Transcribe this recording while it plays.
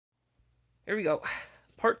Here we go.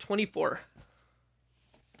 Part 24.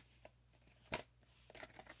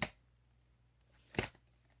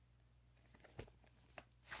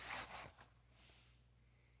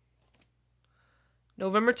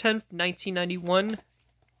 November 10th, 1991.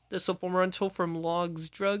 This is a former rental from Logs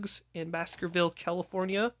Drugs in Baskerville,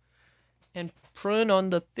 California. And print on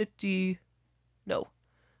the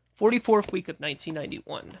 44th week of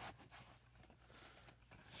 1991.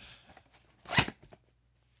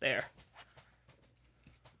 There.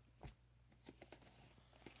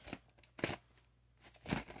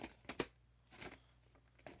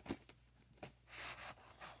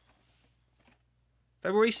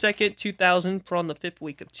 February 2nd, 2000, put on the 5th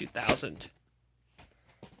week of 2000.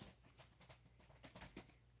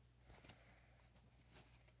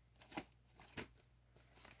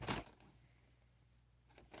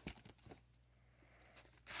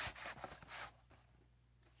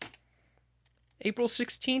 April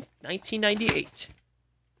 16th, 1998.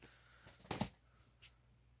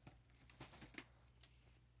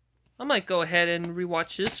 I might go ahead and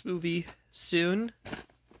rewatch this movie soon,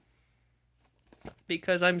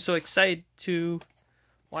 because I'm so excited to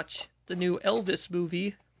watch the new Elvis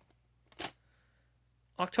movie.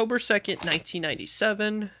 October 2nd,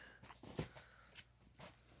 1997.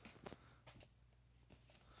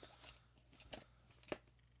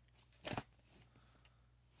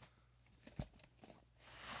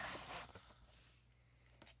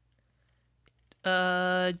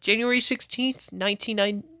 January 16th,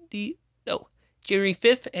 1990. No, January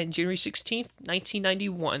 5th and January 16th,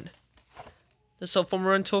 1991. The cell phone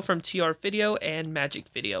rental from TR Video and Magic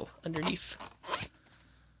Video underneath.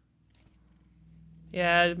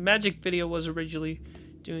 Yeah, Magic Video was originally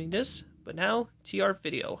doing this, but now TR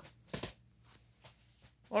Video.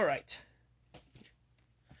 Alright.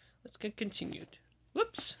 Let's get continued.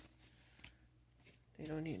 Whoops. They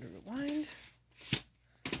don't need to rewind.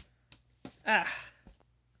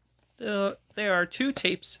 There are two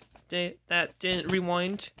tapes that didn't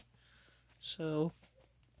rewind. So,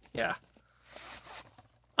 yeah.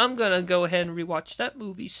 I'm gonna go ahead and rewatch that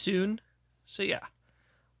movie soon. So, yeah.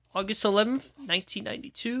 August 11th,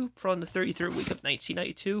 1992. Put on the 33rd week of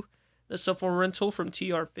 1992. The cell phone rental from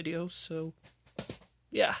TR Video. So,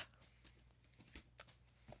 yeah.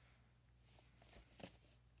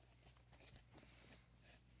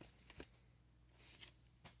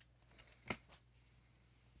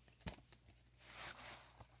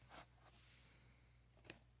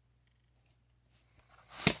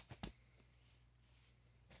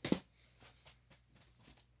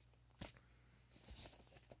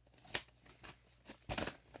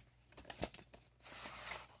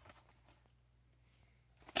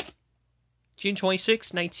 June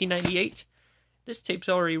 26, 1998. This tape's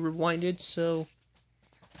already rewinded, so...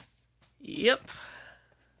 Yep.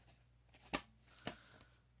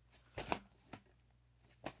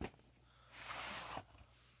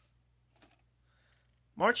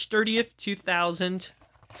 March 30th, 2000.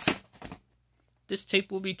 This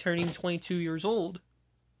tape will be turning 22 years old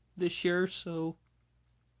this year, so...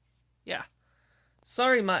 Yeah.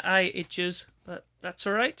 Sorry my eye itches, but that's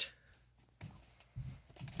alright.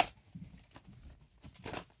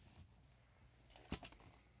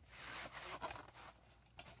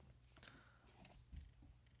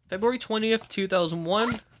 February 20th,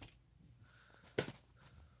 2001.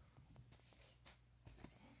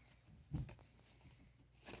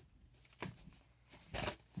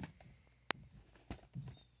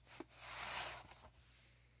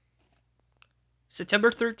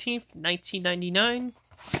 September 13th, 1999.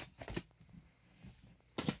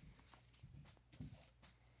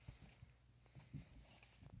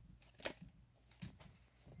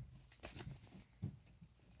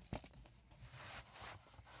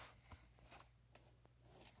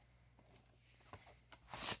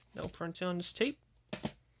 No printing on this tape.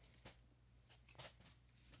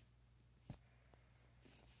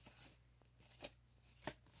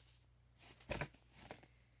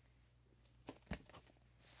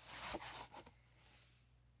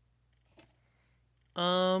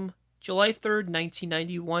 July 3rd,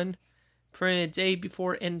 1991. Printed a day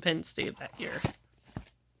before Independence Day of that year.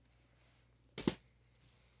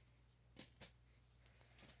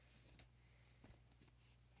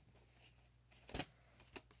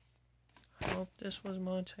 I hope this was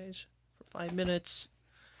monetized for 5 minutes.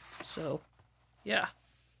 So, yeah.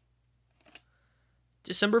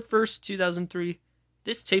 December 1st, 2003.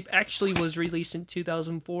 This tape actually was released in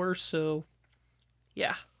 2004, so,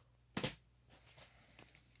 yeah.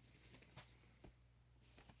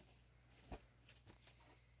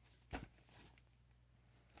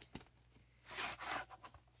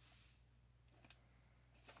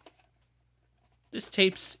 this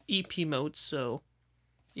tape's EP mode, so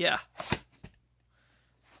yeah.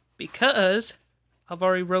 Because I've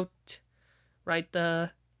already write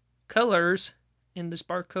the colors in this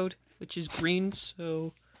barcode, which is green,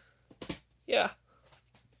 so yeah.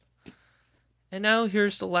 And now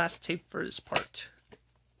here's the last tape for this part.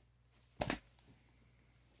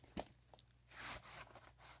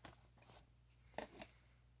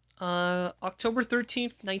 October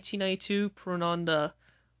 13th, 1992, put on the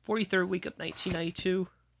 43rd week of 1992.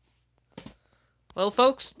 Well,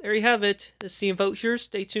 folks, there you have it. Let's see and vote here.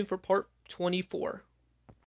 Stay tuned for part 24.